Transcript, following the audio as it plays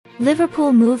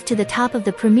Liverpool moved to the top of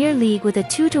the Premier League with a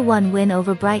 2-1 win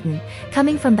over Brighton,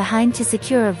 coming from behind to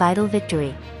secure a vital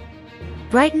victory.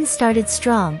 Brighton started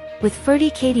strong, with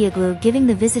Cody giving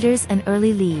the visitors an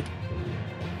early lead.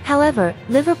 However,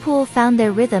 Liverpool found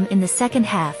their rhythm in the second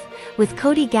half, with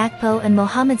Cody, Gakpo and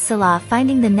Mohamed Salah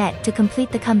finding the net to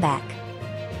complete the comeback.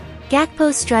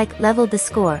 Gakpo's strike leveled the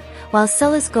score, while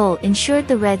Salah's goal ensured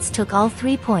the Reds took all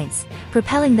 3 points,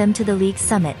 propelling them to the league's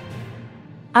summit.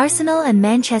 Arsenal and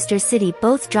Manchester City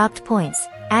both dropped points,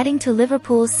 adding to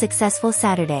Liverpool's successful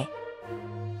Saturday.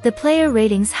 The player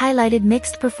ratings highlighted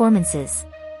mixed performances.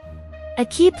 A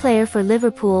key player for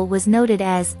Liverpool was noted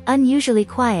as unusually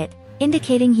quiet,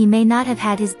 indicating he may not have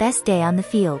had his best day on the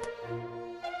field.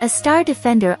 A star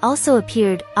defender also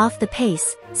appeared off the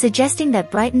pace, suggesting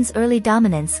that Brighton's early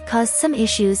dominance caused some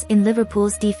issues in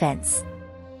Liverpool's defense.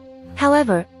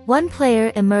 However, one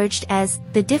player emerged as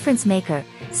the difference maker,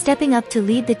 stepping up to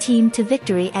lead the team to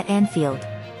victory at Anfield.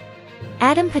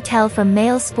 Adam Patel from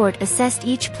Mail Sport assessed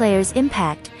each player's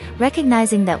impact,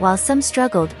 recognizing that while some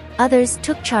struggled, others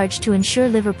took charge to ensure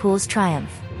Liverpool's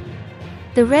triumph.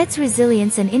 The Reds'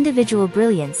 resilience and individual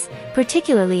brilliance,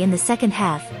 particularly in the second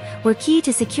half, were key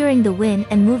to securing the win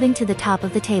and moving to the top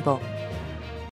of the table.